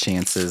what are the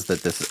chances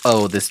that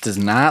this does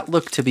not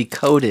look to be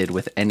coated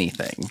with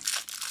anything.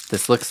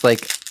 This looks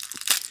like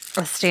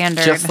A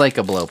standard. just like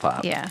a blow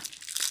pop. Yeah.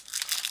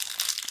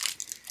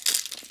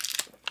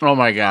 Oh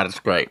my god, it's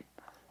great.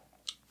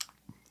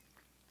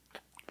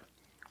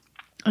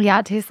 Yeah,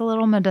 it tastes a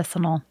little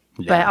medicinal,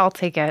 but Yeah. I'll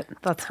take it.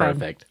 That's fine.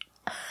 Perfect.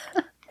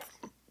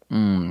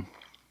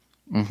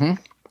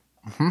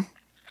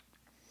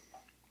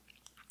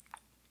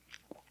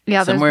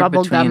 Yeah, there's Somewhere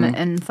bubble gum between-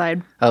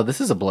 inside. Oh, this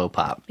is a blow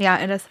pop. Yeah,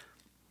 it is.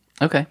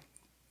 Okay.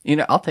 You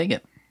know, I'll take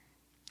it.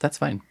 That's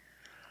fine.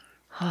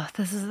 Oh,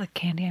 this is the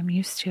candy I'm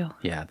used to.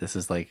 Yeah, this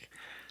is like,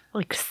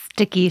 Like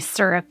sticky,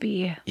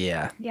 syrupy.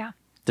 yeah. Yeah.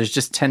 There's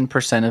just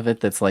 10% of it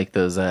that's like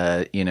those,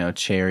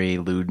 cherry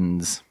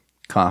Luden's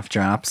cough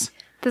drops.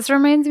 This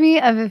reminds me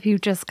of if you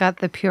just got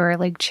the pure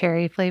like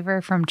cherry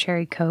flavor from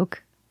Cherry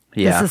Coke.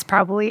 Yeah. This is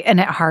probably, and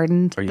it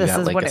hardened. Or you This got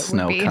is like what a it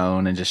snow would be.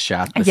 cone and just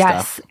shot the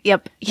Yes. stuff.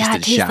 Yep. Just Yeah, it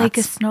did tastes like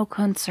a shots. snow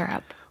cone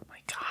syrup. Oh my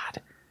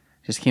god.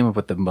 Just came up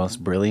with the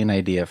most brilliant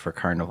idea for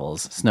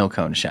carnivals. Snow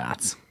cone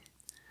shots.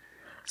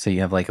 So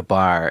you have like a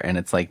bar, and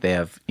it's like they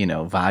have,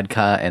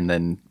 vodka and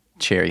then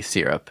cherry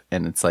syrup,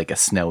 and it's like a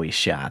snowy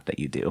shot that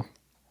you do.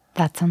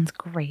 That sounds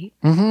great.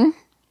 Mm-hmm.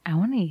 I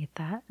want to eat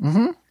that.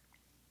 Mm-hmm.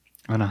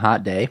 On a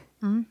hot day.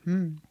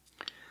 Mm-hmm.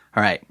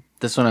 All right.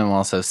 This one I'm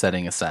also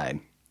setting aside.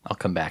 I'll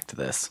come back to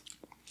this.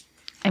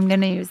 I'm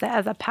going to use it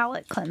as a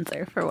palate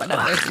cleanser for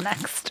whatever's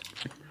next.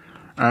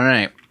 All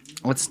right.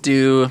 Let's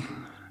do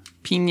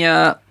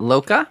Piña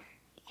Loca.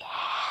 Yeah.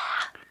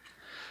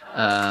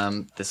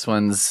 This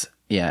one's,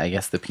 I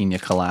guess the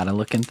piña colada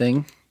looking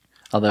thing.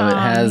 Although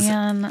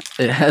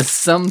it has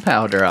some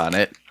powder on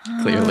it,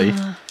 clearly.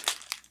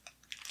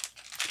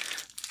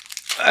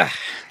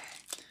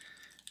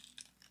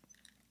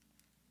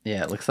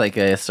 Yeah, it looks like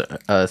a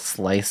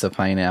slice of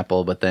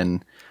pineapple, but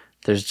then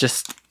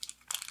there's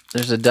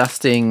a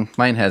dusting.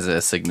 Mine has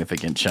a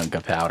significant chunk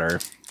of powder.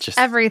 Just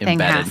everything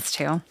embedded. has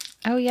to.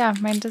 Oh yeah,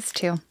 mine does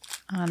too.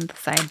 On the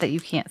side that you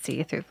can't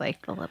see through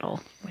like the little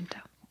window.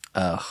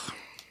 Ugh,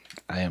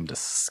 I am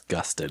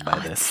disgusted by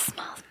this. It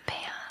smells bad.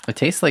 It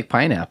tastes like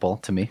pineapple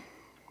to me.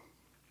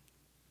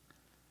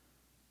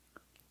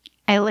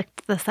 I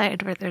licked the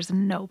side where there's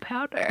no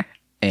powder.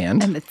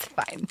 And it's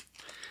fine.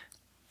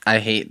 I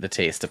hate the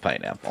taste of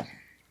pineapple.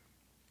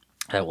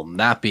 I will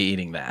not be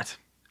eating that.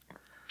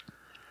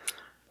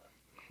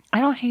 I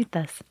don't hate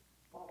this.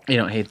 You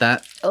don't hate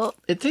that? Oh,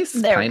 it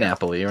tastes there we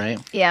pineapple-y, right?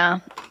 Yeah.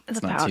 It's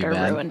The not too powder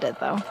bad. ruined it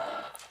though.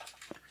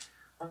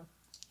 All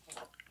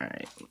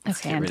right. Let's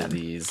Okay, get I'm rid of done.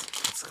 these.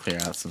 Let's clear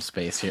out some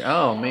space here.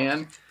 Oh,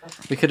 man.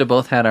 We could have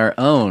both had our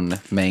own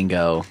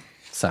mango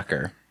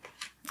sucker.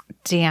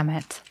 Damn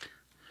it.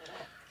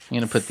 I'm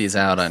going to put these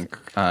out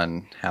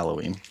on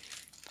Halloween.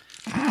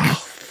 Oh,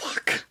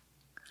 fuck.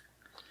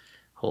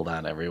 Hold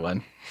on,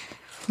 everyone.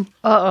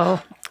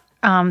 Uh-oh.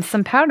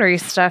 Some powdery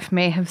stuff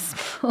may have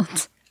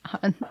spilled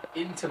on.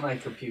 Into my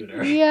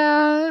computer.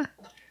 Yeah.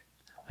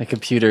 My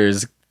computer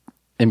is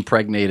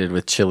impregnated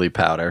with chili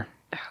powder.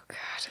 Oh, God.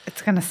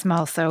 It's going to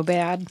smell so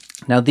bad.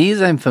 Now,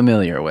 these I'm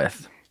familiar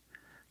with.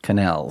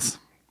 Canels.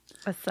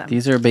 What's that?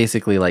 These are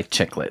basically like I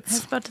was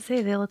chiclets. about to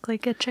say they look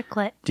like a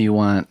chiclet. Do you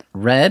want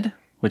red,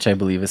 which I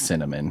believe is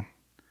cinnamon,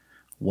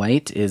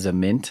 white is a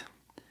mint,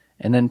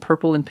 and then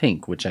purple and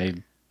pink, which I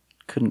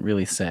couldn't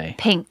really say.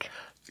 Pink.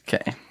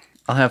 Okay,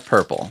 I'll have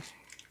purple.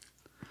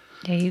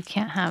 Yeah, you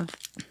can't have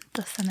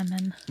the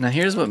cinnamon. Now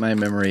here's what my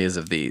memory is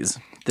of these.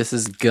 This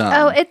is gum.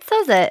 Oh, it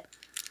says it.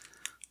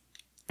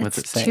 What's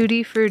It's it say?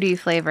 Tutti Frutti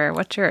flavor.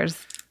 What's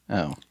yours?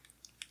 Oh.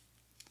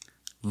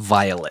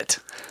 Violet.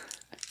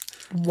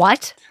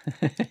 What?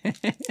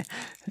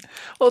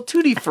 Well,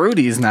 Tutti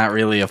Frutti is not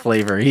really a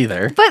flavor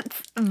either. But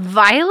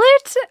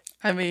violet?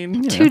 I mean,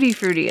 you know. Tutti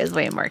Frutti is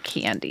way more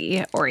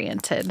candy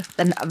oriented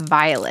than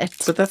violet.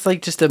 But that's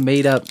like just a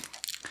made up.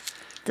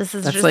 This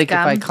is That's just like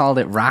gum. if I called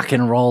it rock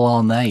and roll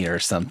all night or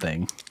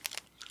something.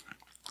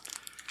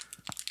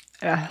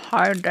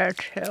 Harder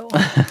too.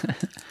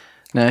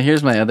 Now,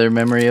 here's my other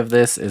memory of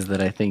this is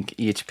that I think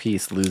each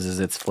piece loses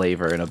its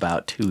flavor in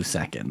about 2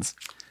 seconds.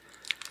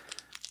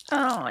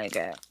 I don't like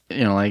it.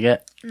 You don't like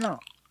it? No.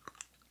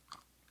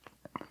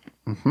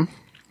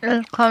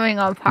 It's coming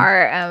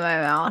apart in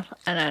my mouth,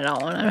 and I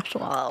don't want to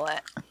swallow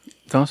it.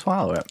 Don't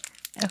swallow it.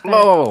 Okay.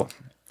 Whoa!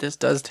 This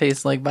does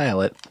taste like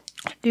violet.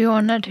 Do you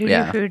want a Tutti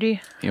Yeah. Frutti?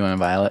 You want a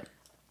violet?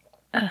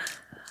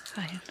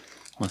 Fine.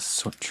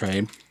 Let's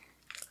trade.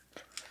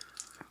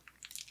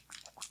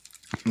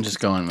 I'm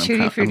just going.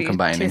 Tutti I'm Frutti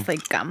combining. tastes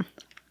like gum.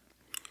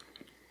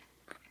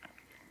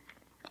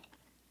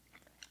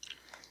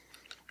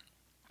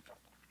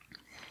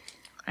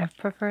 I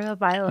prefer the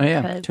violet. Oh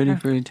yeah, flavor. Tutti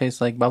Frutti tastes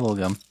like bubble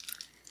gum.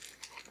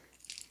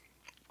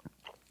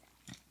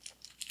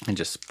 And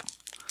just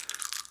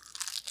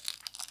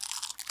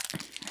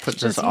put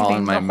this Just all in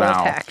eating my the whole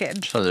mouth.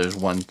 package. So there's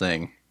one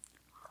thing.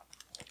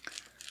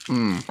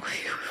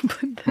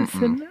 Put this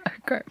in our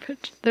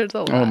garbage. There's a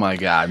lot. Oh my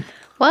god.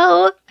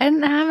 Well, I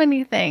didn't have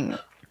anything.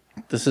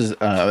 This is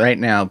right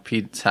now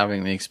Pete's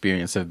having the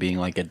experience of being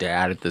like a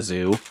dad at the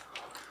zoo.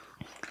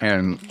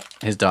 And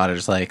his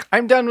daughter's like,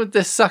 I'm done with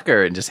this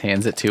sucker, and just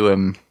hands it to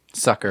him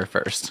sucker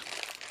first.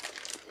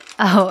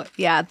 Oh,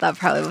 yeah, that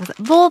probably was.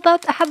 Well,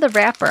 that had the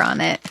wrapper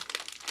on it.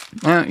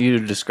 Why don't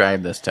you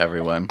describe this to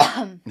everyone?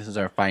 This is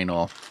our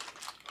final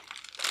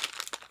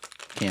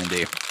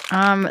candy.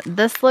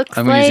 This looks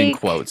I'm like using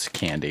quotes,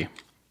 candy.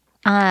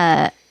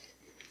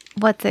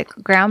 what's it?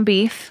 Ground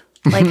beef,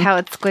 like how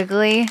it's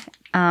squiggly,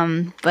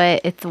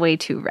 but it's way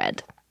too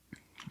red,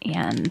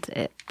 and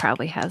it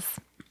probably has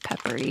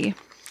peppery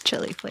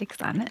chili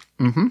flakes on it.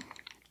 Mm-hmm.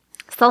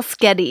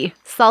 Salsa-getti.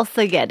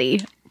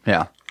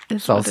 Yeah.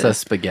 Is what it Salsa is.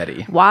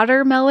 spaghetti.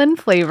 Watermelon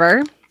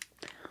flavor,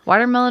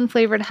 watermelon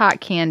flavored hot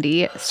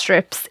candy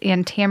strips,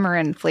 and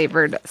tamarind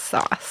flavored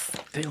sauce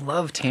They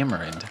love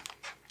tamarind.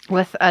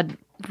 with a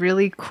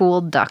really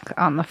cool duck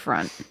on the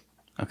front.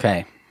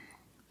 Okay.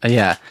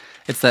 Yeah.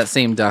 It's that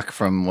same duck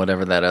from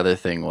whatever that other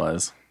thing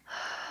was.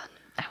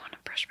 I want to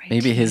brush my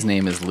Maybe teeth. his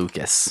name is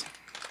Lucas.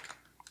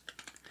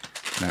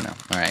 I don't know.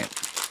 All right.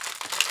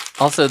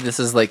 Also, this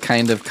is like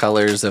kind of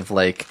colors of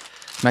like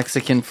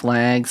Mexican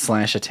flag /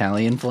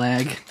 Italian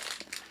flag.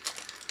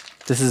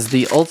 This is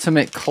the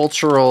ultimate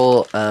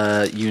cultural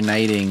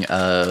uniting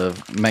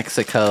of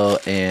Mexico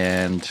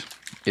and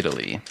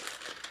Italy.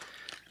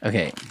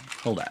 Okay,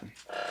 hold on.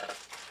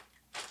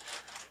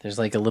 There's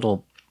like a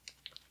little...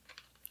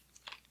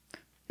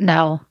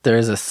 No.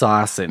 There's a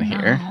sauce in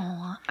here.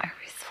 No. Are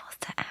we supposed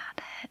to add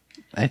it?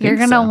 I think You're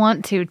going to so.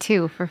 want to,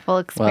 too, for full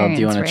experience. Well,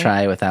 do you want right? to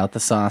try without the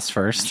sauce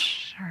first?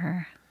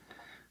 Sure.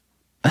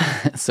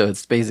 So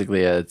it's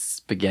basically a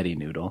spaghetti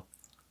noodle.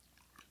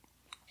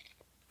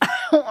 I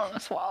don't want to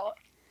swallow it.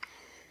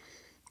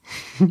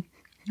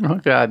 Oh,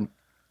 God.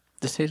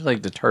 This tastes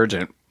like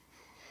detergent.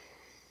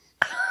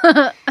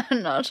 I'm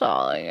not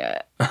swallowing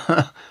it.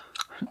 Ah.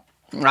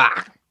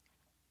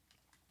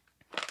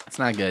 It's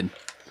not good.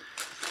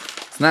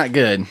 It's not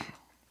good.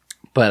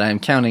 But I'm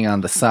counting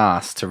on the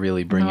sauce to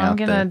really bring I'm out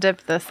going to the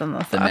dip this in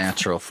the sauce.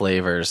 natural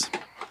flavors.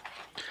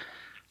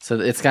 So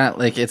it's got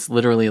like, it's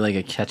literally like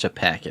a ketchup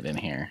packet in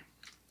here.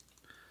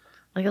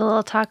 Like a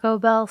little Taco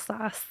Bell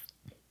sauce.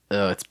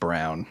 Oh, it's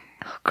brown.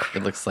 Oh, gross.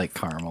 It looks like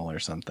caramel or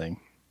something.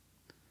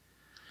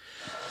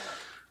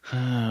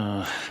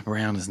 Oh,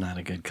 brown is not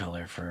a good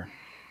color for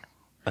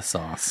a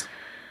sauce.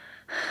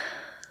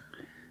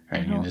 All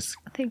right, you just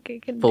I think I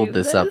can fold do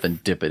this up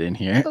and dip it in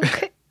here.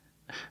 Okay.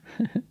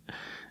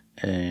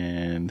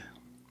 And...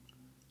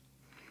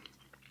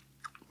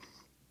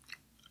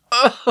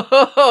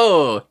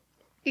 Oh!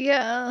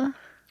 Yeah.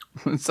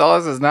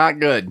 Sauce is not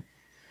good.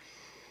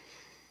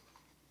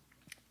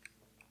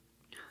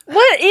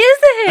 What is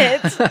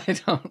it? I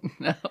don't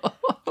know.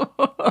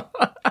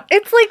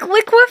 It's like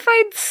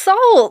liquefied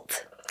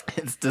salt.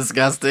 It's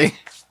disgusting.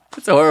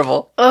 It's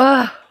horrible.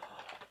 Ugh.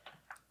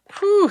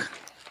 Whew.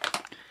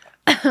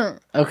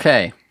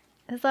 Okay,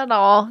 Is that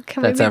all?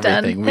 Can that's we be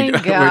everything. done? Thank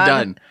We're God.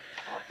 done.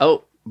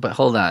 Oh, but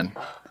hold on.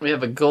 We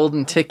have a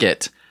golden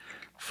ticket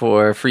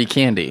for free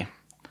candy.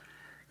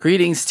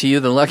 Greetings to you,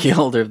 the lucky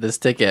holder of this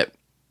ticket.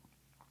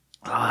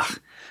 Ah,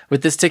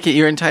 with this ticket,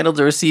 you're entitled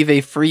to receive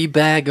a free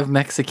bag of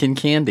Mexican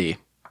candy.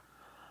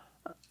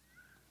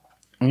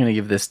 I'm going to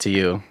give this to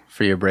you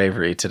for your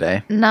bravery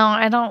today. No,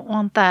 I don't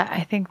want that.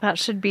 I think that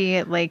should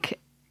be like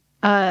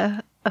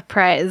a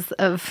prize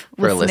of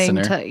For a listening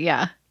listener? to.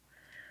 Yeah.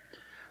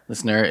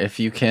 Listener, if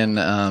you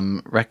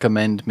can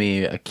recommend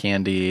me a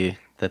candy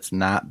that's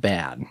not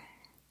bad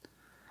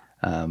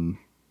from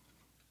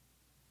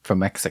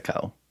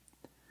Mexico.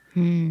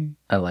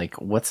 I like,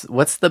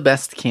 what's the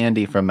best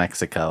candy from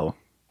Mexico?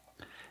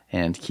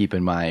 And keep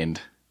in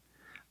mind,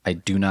 I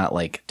do not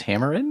like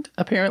tamarind,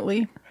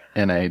 apparently.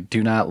 And I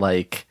do not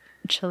like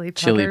Chili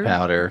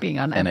powder. being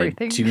on and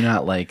everything. I do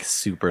not like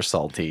super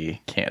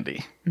salty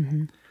candy.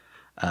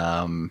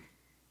 But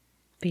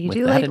you with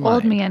do that like in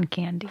old mind. man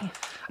candy.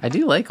 I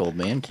do like Old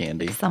Man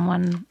candy.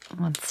 Someone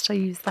wants to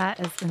use that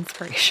as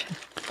inspiration.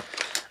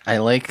 I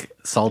like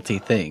salty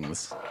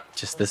things.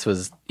 Just this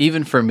was,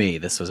 even for me,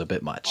 this was a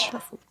bit much.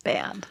 This is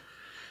bad.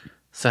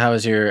 So how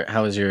was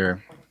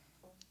your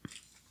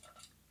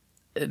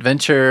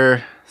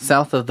adventure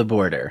south of the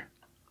border?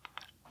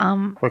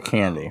 For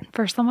candy.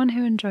 For someone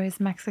who enjoys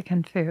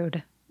Mexican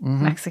food,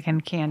 Mm-hmm.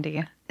 Mexican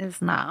candy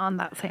is not on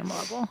that same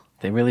level.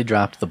 They really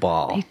dropped the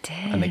ball They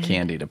did. in the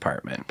candy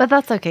department. But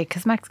that's okay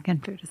because Mexican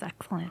food is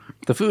excellent.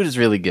 The food is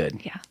really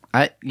good. Yeah.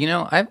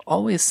 I've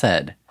always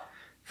said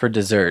for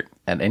dessert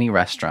at any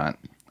restaurant,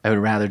 I would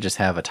rather just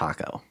have a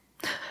taco.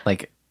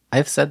 Like,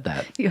 I've said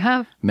that You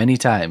have? many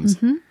times.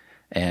 Mm-hmm.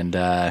 And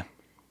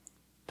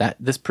that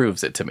this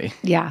proves it to me.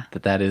 Yeah.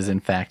 That is in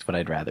fact what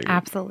I'd rather eat.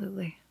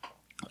 Absolutely.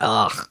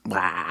 Ugh.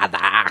 Blah,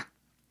 blah.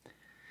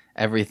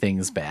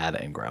 Everything's bad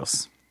and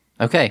gross.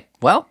 Okay,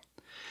 well,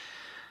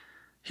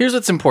 here's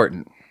what's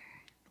important.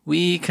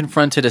 We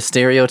confronted a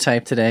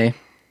stereotype today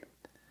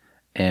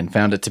and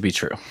found it to be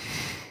true.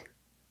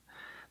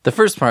 The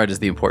first part is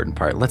the important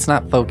part. Let's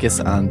not focus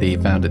on the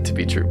found it to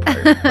be true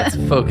part. Let's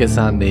focus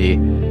on the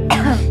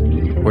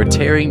we're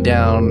tearing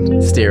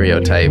down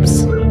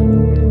stereotypes.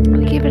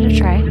 We gave it a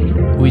try.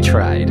 We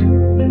tried.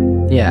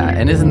 Yeah,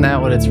 and isn't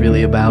that what it's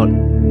really about?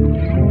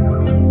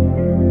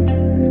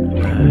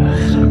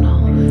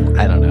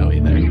 I don't know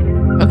either.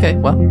 Okay,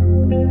 well,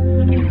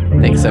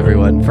 thanks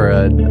everyone for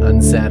an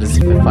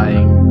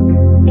unsatisfying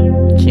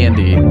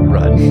candy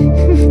run.